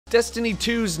Destiny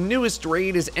 2's newest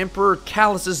raid is Emperor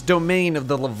Callus's domain of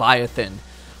the Leviathan.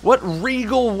 What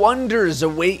regal wonders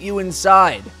await you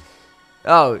inside?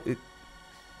 Oh,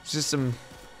 it's just some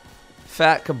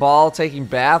fat cabal taking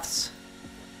baths.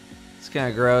 It's kind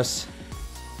of gross.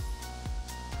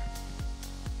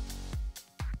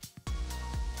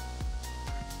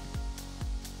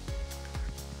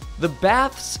 The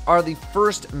baths are the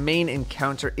first main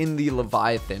encounter in the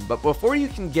Leviathan, but before you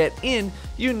can get in,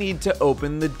 you need to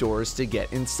open the doors to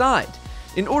get inside.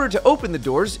 In order to open the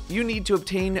doors, you need to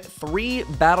obtain 3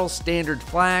 battle standard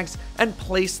flags and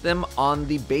place them on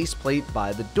the base plate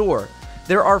by the door.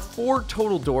 There are 4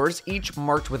 total doors, each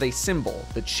marked with a symbol: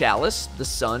 the chalice, the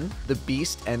sun, the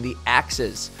beast, and the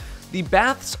axes. The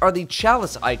baths are the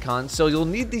chalice icon, so you'll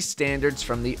need the standards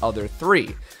from the other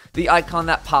 3. The icon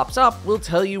that pops up will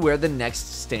tell you where the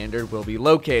next standard will be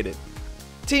located.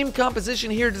 Team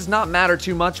composition here does not matter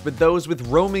too much, but those with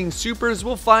roaming supers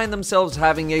will find themselves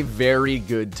having a very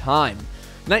good time.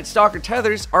 Night Stalker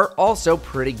tethers are also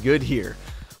pretty good here.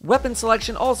 Weapon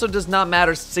selection also does not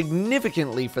matter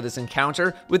significantly for this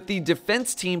encounter, with the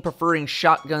defense team preferring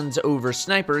shotguns over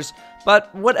snipers,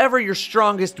 but whatever your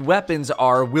strongest weapons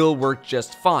are will work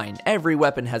just fine. Every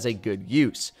weapon has a good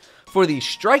use. For the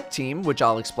strike team, which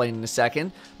I'll explain in a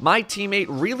second, my teammate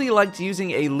really liked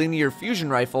using a linear fusion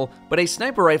rifle, but a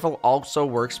sniper rifle also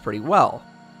works pretty well.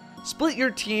 Split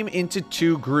your team into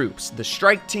 2 groups, the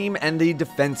strike team and the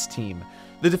defense team.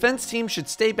 The defense team should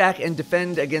stay back and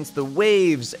defend against the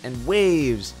waves and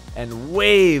waves and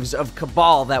waves of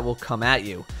cabal that will come at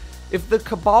you. If the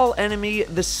cabal enemy,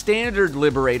 the standard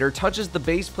liberator, touches the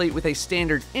base plate with a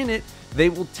standard in it, they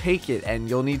will take it and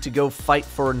you'll need to go fight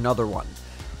for another one.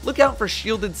 Look out for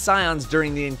shielded scions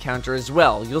during the encounter as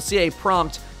well. You'll see a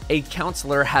prompt, "A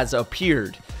counselor has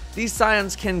appeared." These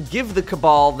scions can give the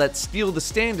cabal that steal the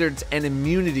standards an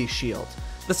immunity shield.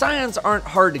 The scions aren't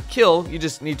hard to kill, you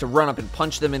just need to run up and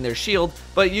punch them in their shield,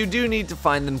 but you do need to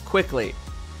find them quickly.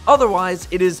 Otherwise,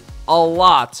 it is a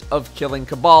lot of killing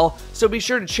cabal, so be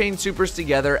sure to chain supers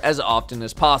together as often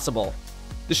as possible.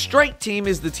 The strike team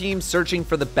is the team searching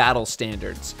for the battle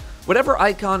standards. Whatever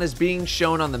icon is being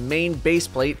shown on the main base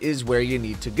plate is where you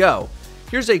need to go.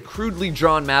 Here's a crudely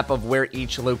drawn map of where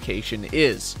each location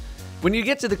is. When you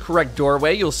get to the correct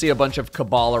doorway, you'll see a bunch of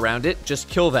cabal around it, just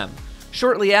kill them.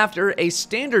 Shortly after, a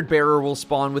standard bearer will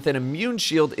spawn with an immune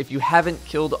shield if you haven't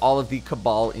killed all of the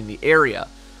cabal in the area.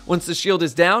 Once the shield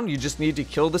is down, you just need to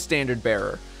kill the standard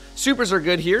bearer. Supers are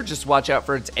good here, just watch out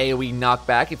for its AoE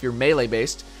knockback if you're melee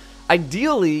based.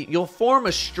 Ideally, you'll form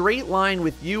a straight line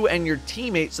with you and your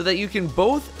teammate so that you can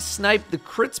both snipe the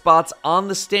crit spots on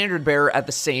the standard bearer at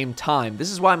the same time.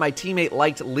 This is why my teammate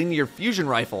liked linear fusion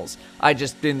rifles. I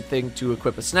just didn't think to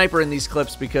equip a sniper in these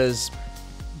clips because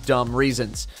dumb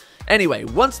reasons. Anyway,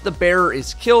 once the bearer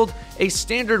is killed, a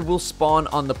standard will spawn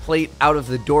on the plate out of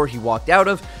the door he walked out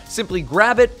of. Simply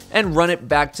grab it and run it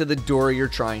back to the door you're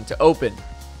trying to open.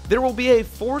 There will be a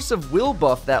force of will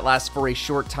buff that lasts for a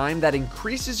short time that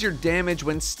increases your damage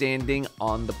when standing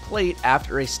on the plate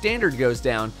after a standard goes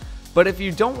down, but if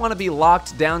you don't want to be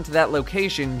locked down to that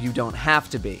location, you don't have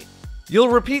to be. You'll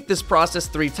repeat this process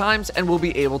 3 times and will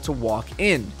be able to walk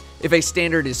in. If a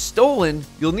standard is stolen,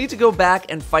 you'll need to go back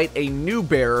and fight a new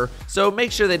bearer, so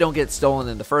make sure they don't get stolen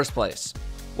in the first place.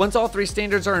 Once all 3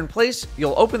 standards are in place,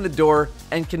 you'll open the door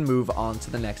and can move on to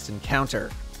the next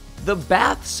encounter. The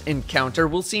Baths encounter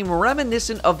will seem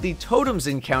reminiscent of the Totems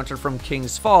encounter from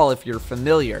King's Fall if you're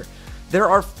familiar. There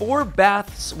are 4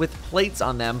 baths with plates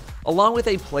on them, along with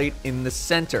a plate in the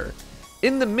center.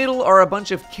 In the middle are a bunch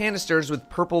of canisters with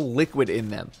purple liquid in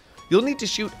them. You'll need to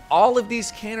shoot all of these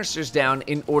canisters down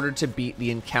in order to beat the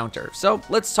encounter, so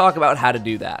let's talk about how to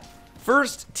do that.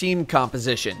 First, team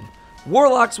composition.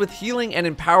 Warlocks with healing and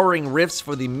empowering rifts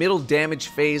for the middle damage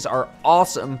phase are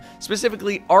awesome,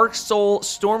 specifically Arc Soul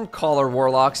Stormcaller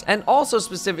Warlocks, and also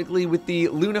specifically with the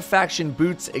Lunafaction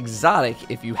Boots exotic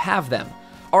if you have them.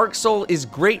 Arc Soul is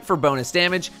great for bonus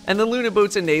damage, and the Luna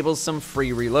Boots enables some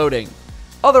free reloading.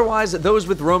 Otherwise, those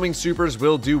with roaming supers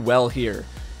will do well here.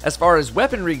 As far as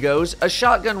weaponry goes, a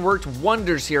shotgun worked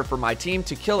wonders here for my team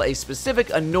to kill a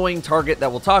specific annoying target that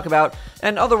we'll talk about,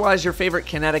 and otherwise your favorite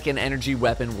kinetic and energy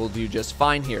weapon will do just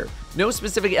fine here. No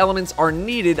specific elements are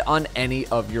needed on any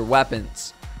of your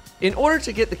weapons. In order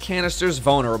to get the canisters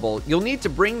vulnerable, you'll need to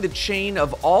bring the chain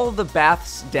of all of the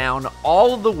baths down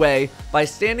all of the way by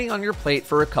standing on your plate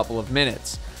for a couple of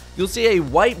minutes. You'll see a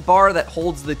white bar that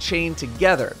holds the chain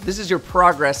together. This is your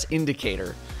progress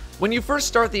indicator. When you first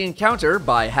start the encounter,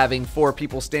 by having 4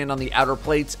 people stand on the outer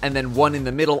plates and then 1 in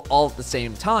the middle all at the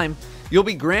same time, you'll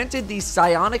be granted the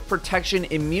Psionic Protection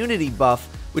immunity buff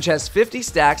which has 50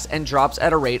 stacks and drops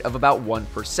at a rate of about 1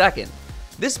 per second.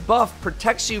 This buff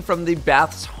protects you from the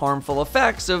bath's harmful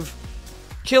effects of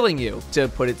killing you, to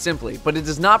put it simply, but it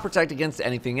does not protect against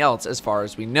anything else as far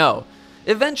as we know.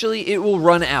 Eventually, it will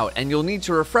run out and you'll need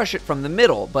to refresh it from the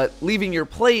middle, but leaving your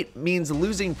plate means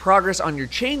losing progress on your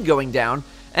chain going down,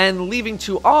 and leaving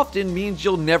too often means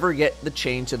you'll never get the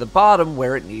chain to the bottom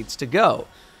where it needs to go.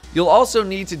 You'll also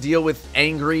need to deal with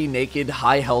angry, naked,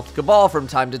 high-health Cabal from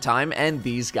time to time, and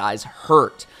these guys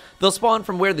hurt. They'll spawn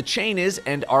from where the chain is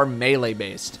and are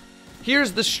melee-based.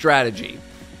 Here's the strategy.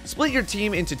 Split your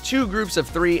team into 2 groups of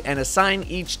 3 and assign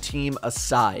each team a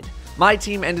side. My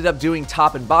team ended up doing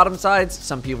top and bottom sides,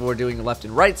 some people were doing left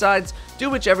and right sides. Do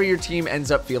whichever your team ends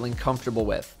up feeling comfortable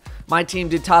with. My team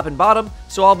did top and bottom,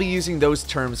 so I'll be using those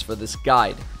terms for this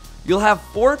guide. You'll have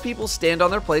 4 people stand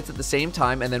on their plates at the same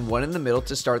time and then 1 in the middle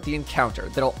to start the encounter.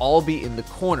 That'll all be in the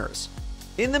corners.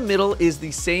 In the middle is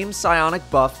the same psionic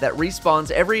buff that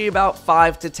respawns every about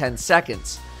 5 to 10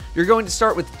 seconds. You're going to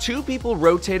start with 2 people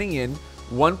rotating in,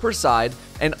 1 per side,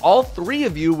 and all 3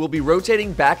 of you will be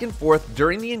rotating back and forth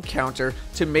during the encounter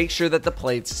to make sure that the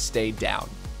plates stay down.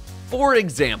 For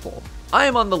example, I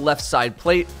am on the left side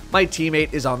plate, my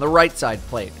teammate is on the right side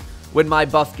plate. When my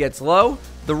buff gets low,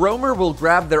 the roamer will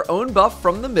grab their own buff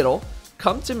from the middle,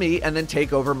 come to me, and then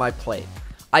take over my plate.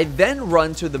 I then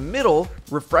run to the middle,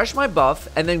 refresh my buff,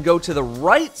 and then go to the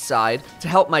right side to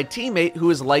help my teammate who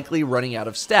is likely running out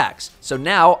of stacks. So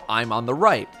now I'm on the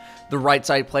right. The right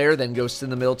side player then goes to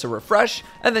the middle to refresh,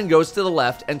 and then goes to the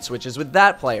left and switches with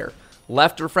that player.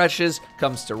 Left refreshes,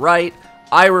 comes to right,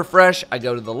 I refresh, I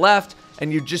go to the left,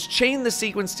 and you just chain the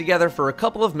sequence together for a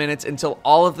couple of minutes until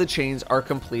all of the chains are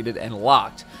completed and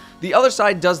locked. The other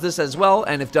side does this as well,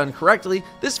 and if done correctly,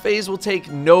 this phase will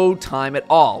take no time at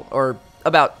all, or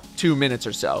about 2 minutes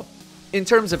or so. In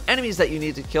terms of enemies that you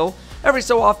need to kill, every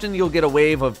so often you'll get a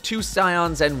wave of 2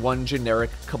 Scions and 1 generic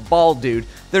Cabal dude.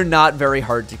 They're not very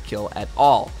hard to kill at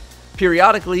all.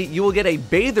 Periodically, you will get a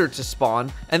Bather to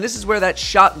spawn, and this is where that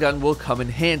shotgun will come in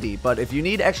handy, but if you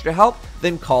need extra help,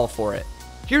 then call for it.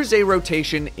 Here's a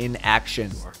rotation in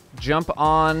action. Jump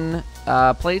on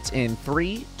plates in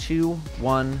 3, 2,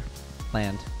 1,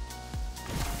 land.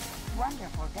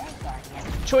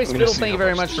 Choice Fiddle, thank you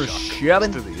very much for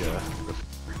shoving.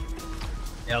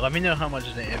 Yeah, let me know how much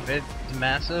if it's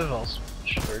massive, I'll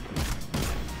switch.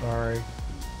 Sorry.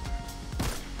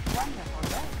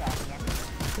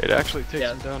 It actually takes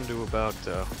them down to about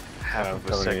half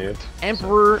a second.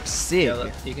 Emperor Sig, Yeah,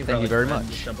 thank you very much.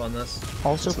 Jump on this.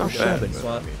 Also for shoving.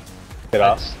 Swap. Get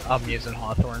off. I'm using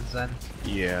Hawthorns then.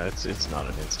 Yeah, it's not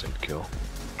an instant kill.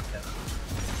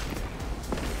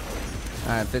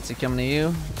 Alright, Fitzy coming to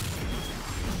you.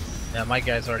 Yeah, my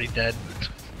guy's already dead.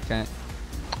 Okay.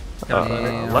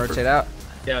 Leopard. Rotate out.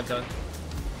 Yeah, I'm coming.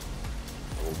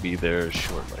 We'll be there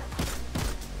shortly.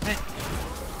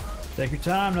 Take your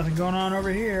time, nothing going on over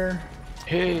here.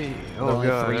 Hey! Oh, only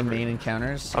god. 3 main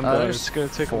encounters. It's gonna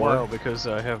take 4. a while because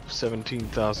I have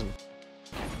 17,000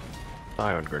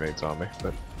 ion grenades on me,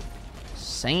 but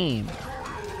Same.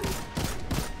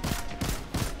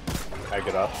 I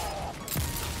get up.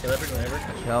 Hey, leopard, whenever.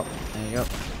 Help. There you go.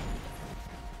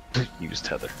 use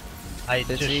tether. I Fitzy,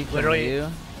 just coming to literally, you.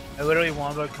 I literally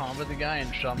wombo comboed the guy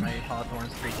and shot my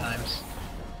Hawthorns 3 times.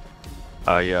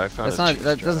 Yeah, I found That's not-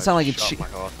 that doesn't sound like a cheat.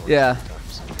 Yeah.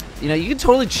 You know, you can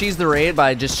totally cheese the raid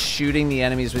by just shooting the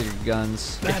enemies with your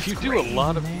guns. If you do a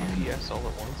lot of DPS all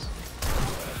at once.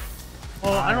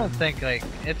 Well, I don't think like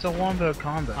it's a wombo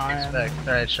combo. Expect.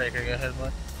 Alright, Striker, go ahead,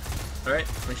 bud. Alright,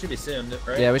 we should be soon,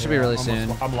 right? Yeah, we should be really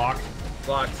soon. I'm locked.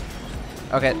 Blocked.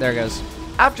 Okay, there it goes.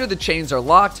 After the chains are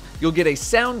locked, you'll get a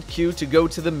sound cue to go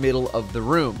to the middle of the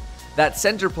room. That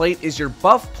center plate is your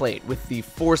buff plate with the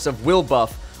Force of Will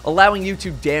buff, allowing you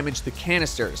to damage the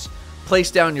canisters.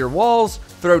 Place down your walls,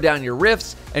 throw down your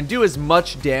rifts, and do as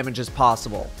much damage as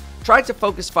possible. Try to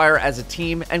focus fire as a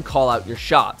team and call out your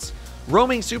shots.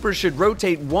 Roaming supers should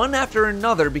rotate one after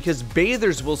another because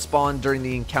bathers will spawn during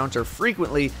the encounter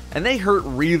frequently and they hurt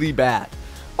really bad.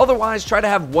 Otherwise, try to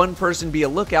have one person be a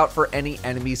lookout for any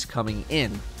enemies coming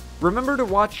in. Remember to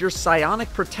watch your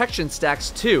psionic protection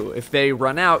stacks too. If they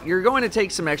run out, you're going to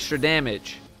take some extra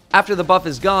damage. After the buff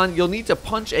is gone, you'll need to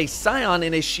punch a scion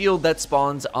in a shield that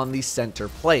spawns on the center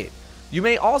plate. You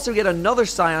may also get another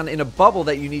scion in a bubble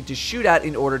that you need to shoot at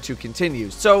in order to continue,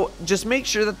 so just make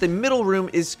sure that the middle room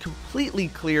is completely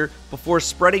clear before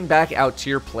spreading back out to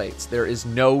your plates. There is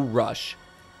no rush.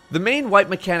 The main wipe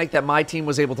mechanic that my team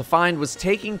was able to find was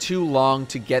taking too long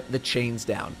to get the chains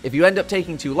down. If you end up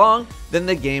taking too long, then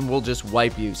the game will just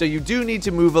wipe you, so you do need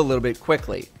to move a little bit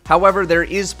quickly. However, there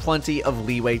is plenty of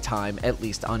leeway time, at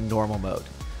least on normal mode.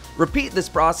 Repeat this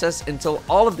process until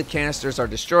all of the canisters are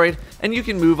destroyed, and you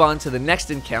can move on to the next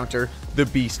encounter, the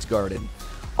Beast Garden.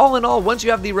 All in all, once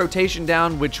you have the rotation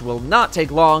down, which will not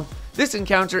take long, this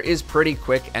encounter is pretty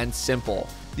quick and simple.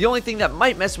 The only thing that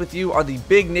might mess with you are the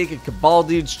big naked Cabal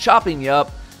dudes chopping you up,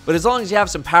 but as long as you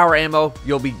have some power ammo,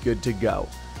 you'll be good to go.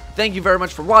 Thank you very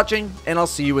much for watching, and I'll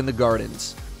see you in the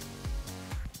gardens.